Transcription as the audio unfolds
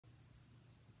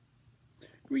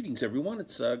Greetings, everyone.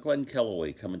 It's Glenn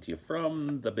Kellaway coming to you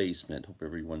from the basement. Hope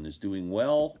everyone is doing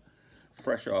well.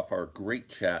 Fresh off our great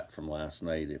chat from last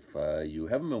night. If you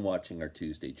haven't been watching our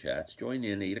Tuesday chats, join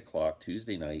in 8 o'clock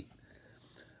Tuesday night.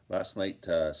 Last night,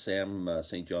 Sam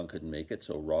St. John couldn't make it,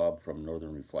 so Rob from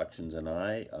Northern Reflections and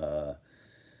I,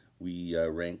 we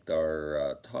ranked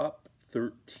our top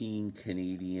 13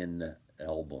 Canadian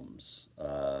albums.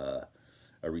 A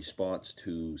response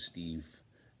to Steve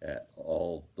at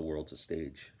All the World's a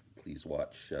Stage. Please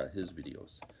watch his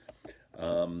videos.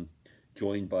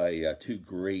 Joined by two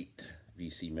great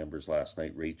VC members last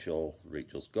night, Rachel's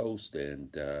Ghost,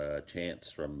 and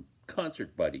Chance from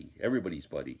Concert Buddy, everybody's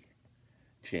buddy,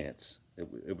 Chance.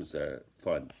 It was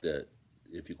fun.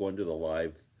 If you go into the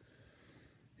live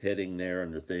heading there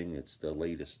under thing, it's the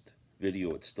latest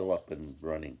video. It's still up and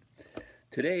running.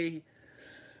 Today,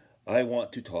 I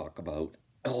want to talk about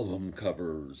album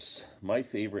covers. My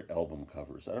favorite album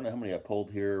covers. I don't know how many I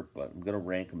pulled here, but I'm going to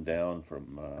rank them down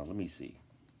from, let me see.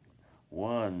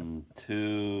 1,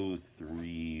 2,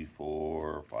 3,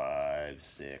 4, 5,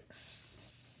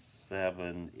 6,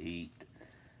 7, 8,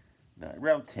 9,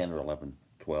 around 10 or 11,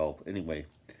 12. Anyway,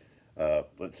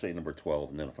 let's say number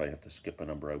 12, and then if I have to skip a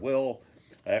number, I will.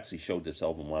 I actually showed this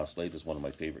album last night as one of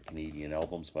my favorite Canadian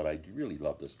albums, but I really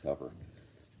love this cover.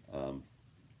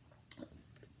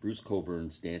 Bruce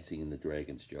Coburn's Dancing in the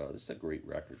Dragon's Jaw. This is a great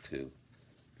record, too.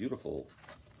 Beautiful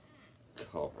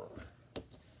cover.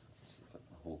 Let's see if I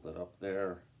can hold it up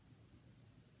there.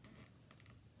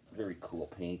 Very cool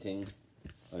painting.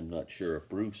 I'm not sure if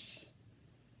Bruce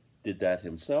did that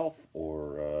himself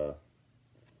or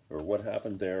what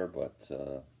happened there, but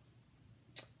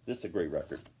this is a great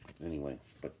record. Anyway,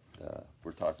 but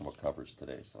we're talking about covers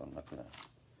today, so I'm not going to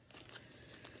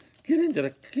get into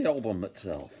the album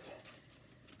itself.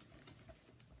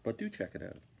 But do check it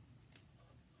out.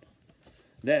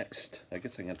 Next, I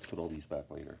guess I'm going to put all these back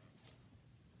later.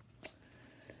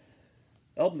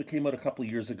 Album that came out a couple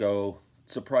of years ago,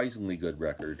 surprisingly good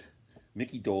record.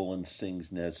 Mickey Dolenz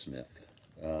Sings Nesmith.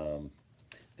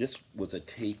 This was a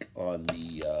take on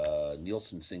the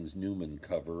Nielsen Sings Newman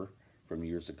cover from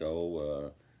years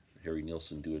ago. Harry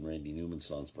Nilsson doing Randy Newman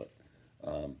songs, but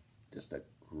just a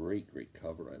great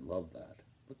cover. I love that.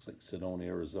 Looks like Sedona,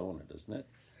 Arizona, doesn't it?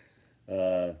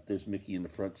 There's Mickey in the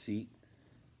front seat.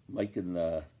 Mike in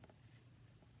the...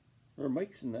 Or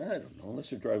Mike's in the... I don't know,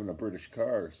 unless they're driving a British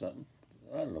car or something.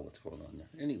 I don't know what's going on there.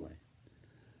 Anyway,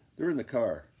 they're in the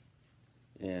car.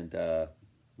 And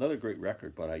another great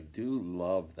record, but I do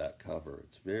love that cover.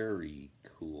 It's very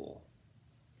cool.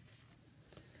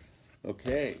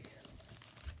 Okay.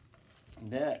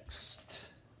 Next.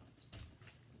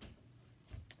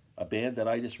 A band that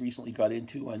I just recently got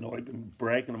into. I know I've been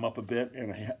bragging them up a bit,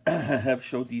 and I have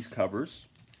showed these covers.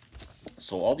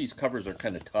 So all these covers are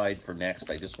kind of tied for next.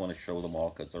 I just want to show them all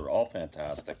because they're all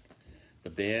fantastic.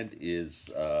 The band is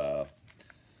The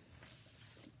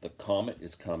Comet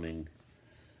is Coming.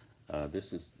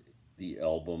 This is the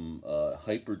album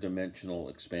Hyperdimensional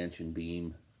Expansion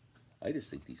Beam. I just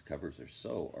think these covers are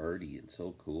so arty and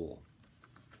so cool.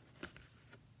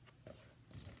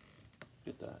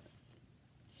 Look at that.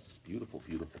 Beautiful,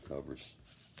 beautiful covers.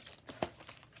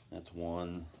 That's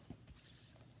one.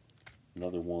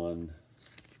 Another one.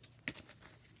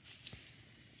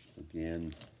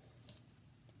 Again.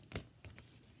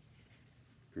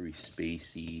 Very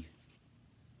spacey.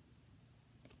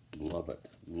 Love it.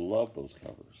 Love those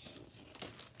covers.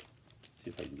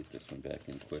 See if I can get this one back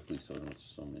in quickly so I don't have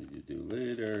so many to do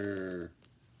later.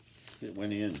 It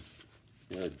went in.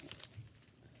 Good.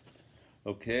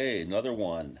 Okay, another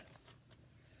one.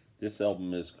 This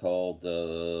album is called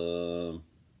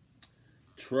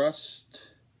Trust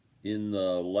in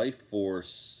the Life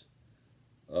Force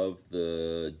of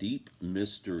the Deep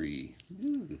Mystery.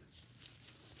 Ooh.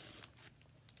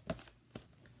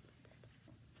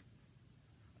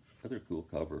 Another cool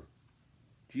cover.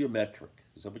 Geometric.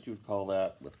 Is that what you would call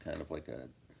that? With kind of like a...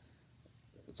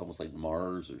 It's almost like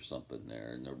Mars or something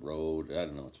there in the road. I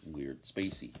don't know. It's weird.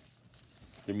 Spacey.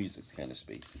 Their music's kind of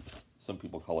spacey. Some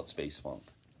people call it space funk.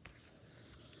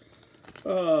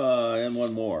 And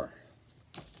one more.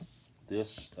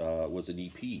 This was an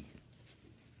EP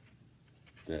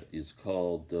that is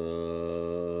called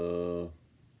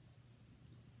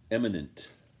Eminent.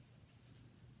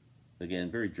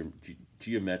 Again, very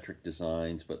geometric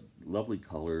designs, but lovely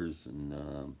colors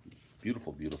and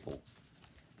beautiful, beautiful.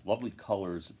 Lovely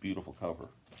colors, beautiful cover.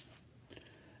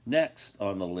 Next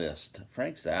on the list,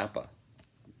 Frank Zappa.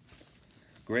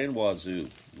 Grand Wazoo.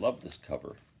 Love this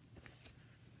cover.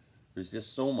 There's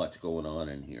just so much going on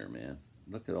in here, man.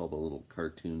 Look at all the little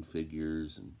cartoon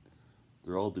figures, and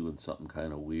they're all doing something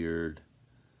kind of weird.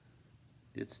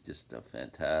 It's just a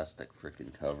fantastic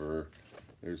freaking cover.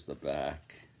 There's the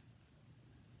back.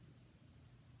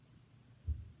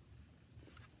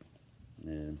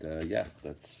 And yeah,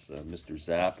 that's Mr.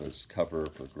 Zappa's cover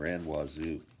for Grand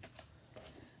Wazoo.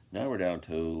 Now we're down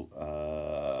to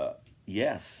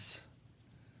Yes,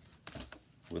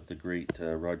 with the great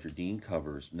Roger Dean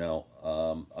covers. Now,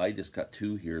 I just got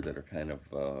two here that are kind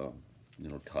of,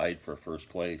 tied for first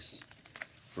place.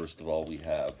 First of all, we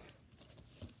have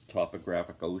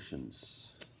Topographic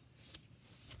Oceans.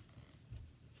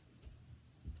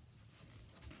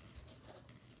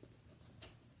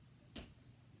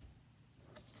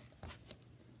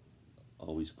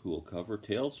 Always cool cover.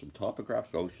 Tales from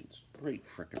Topographic Oceans. Great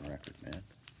frickin' record, man.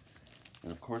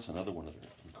 And of course, another one of their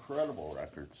incredible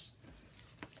records,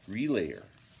 Relayer.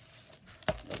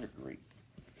 Another great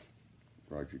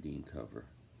Roger Dean cover.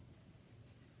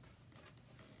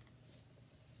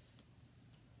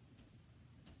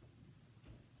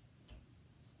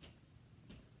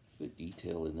 Good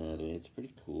detail in that. I mean, it's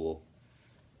pretty cool.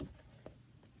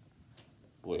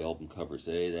 Boy, album covers,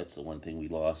 that's the one thing we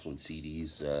lost when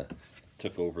CDs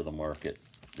took over the market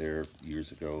there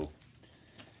years ago.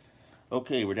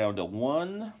 Okay, we're down to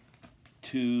 1,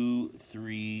 2,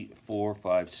 3, 4,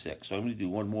 5, 6. So I'm going to do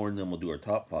one more and then we'll do our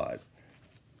top 5.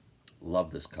 Love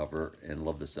this cover and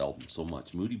love this album so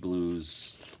much. Moody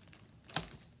Blues,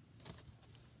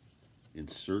 In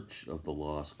Search of the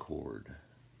Lost Chord.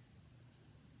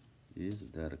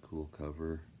 Isn't that a cool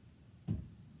cover?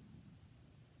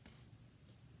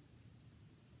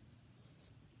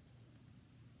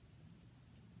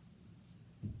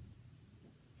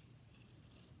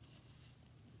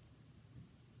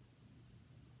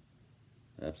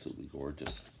 Absolutely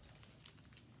gorgeous.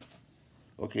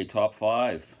 Okay, top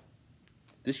 5.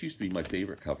 This used to be my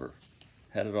favorite cover.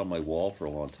 Had it on my wall for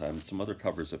a long time. Some other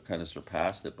covers have kind of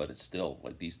surpassed it, but it's still,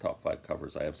 like these top 5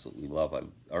 covers I absolutely love.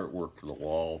 Artwork for the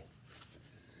wall.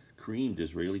 Creamed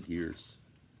Israeli Gears.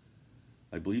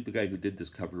 I believe the guy who did this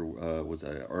cover was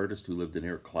an artist who lived in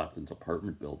Eric Clapton's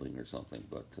apartment building or something,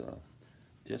 but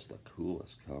just the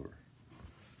coolest cover.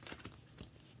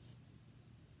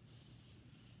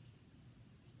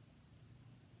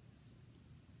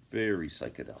 Very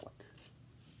psychedelic.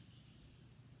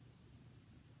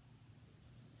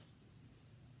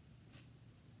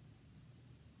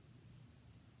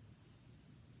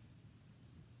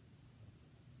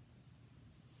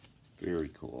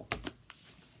 Very cool.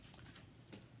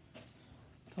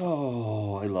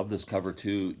 Oh, I love this cover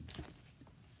too.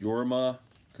 Jorma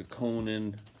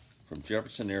Kekkonen from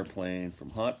Jefferson Airplane, from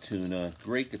Hot Tuna.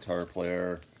 Great guitar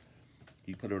player.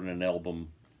 He put out an album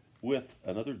with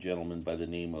another gentleman by the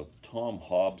name of Tom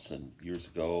Hobson years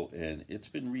ago, and it's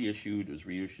been reissued. It was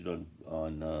reissued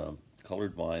on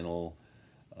colored vinyl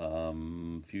a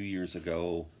few years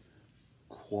ago.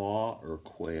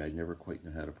 Quay, I never quite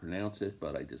know how to pronounce it,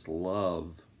 but I just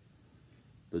love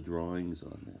the drawings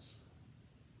on this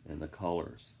and the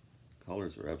colors.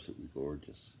 Colors are absolutely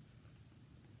gorgeous.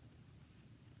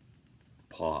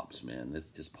 Pops, man. This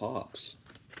just pops.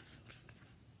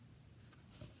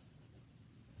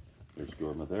 There's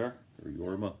Jorma there, or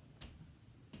Jorma.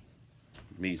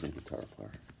 Amazing guitar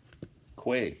player.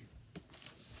 Quay.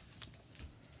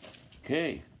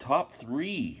 Okay, top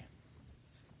 3.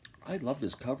 I love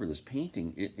this cover, this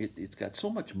painting. It's got so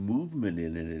much movement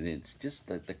in it, and it's just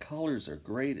that the colors are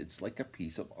great. It's like a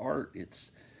piece of art.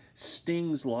 It's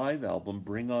Sting's live album,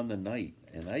 Bring on the Night,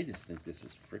 and I just think this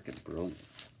is freaking brilliant.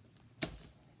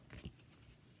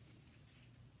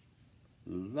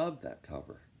 Love that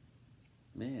cover.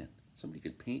 Man, somebody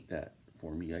could paint that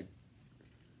for me.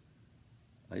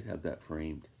 I'd have that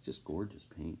framed. It's just gorgeous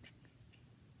paint.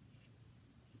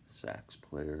 Sax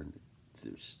player, and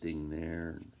there's Sting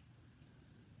there. And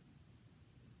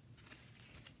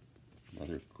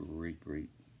another great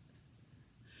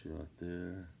shot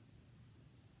there.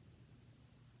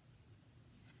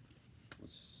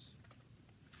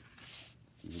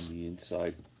 Even the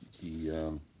inside,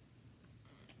 the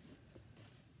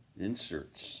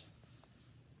inserts.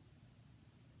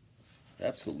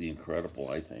 Absolutely incredible,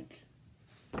 I think.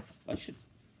 I should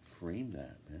frame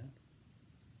that, man.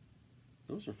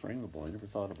 Those are frameable. I never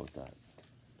thought about that.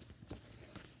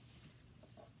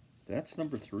 That's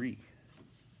number 3.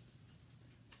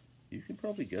 You can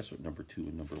probably guess what number 2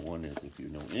 and number 1 is if you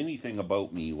know anything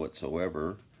about me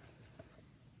whatsoever.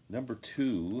 Number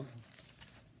 2,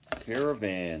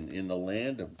 Caravan in the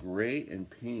Land of Gray and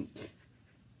Pink.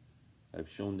 I've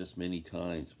shown this many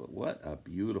times, but what a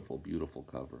beautiful, beautiful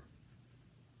cover.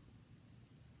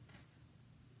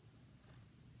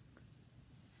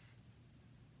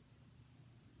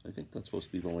 I think that's supposed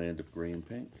to be the Land of Gray and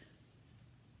Pink.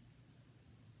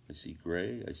 I see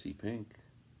gray, I see pink.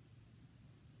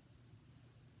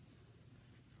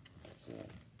 So,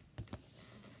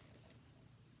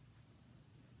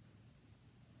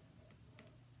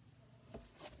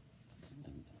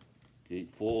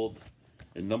 gatefold.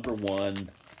 And number one,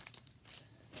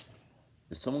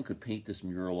 if someone could paint this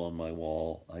mural on my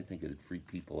wall, I think it'd freak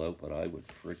people out, but I would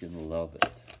friggin' love it.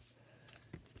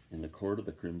 In the Court of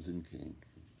the Crimson King.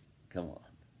 Come on.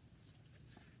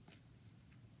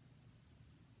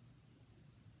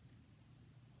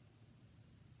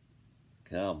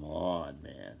 Come on,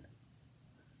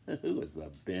 man. Who was the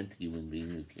bent human being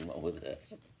who came up with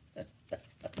this?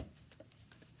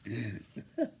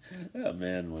 That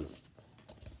man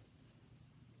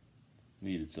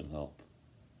needed some help.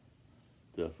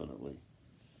 Definitely.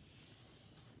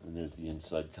 And there's the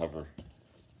inside cover.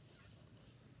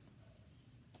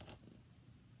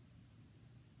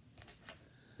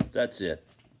 That's it.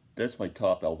 That's my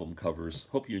top album covers.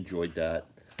 Hope you enjoyed that.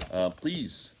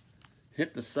 Please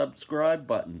hit the subscribe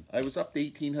button. I was up to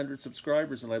 1,800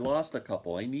 subscribers and I lost a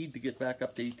couple. I need to get back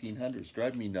up to 1,800. It's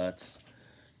driving me nuts.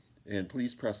 And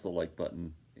please press the like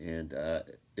button. And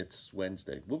it's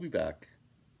Wednesday. We'll be back.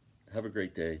 Have a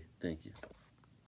great day. Thank you.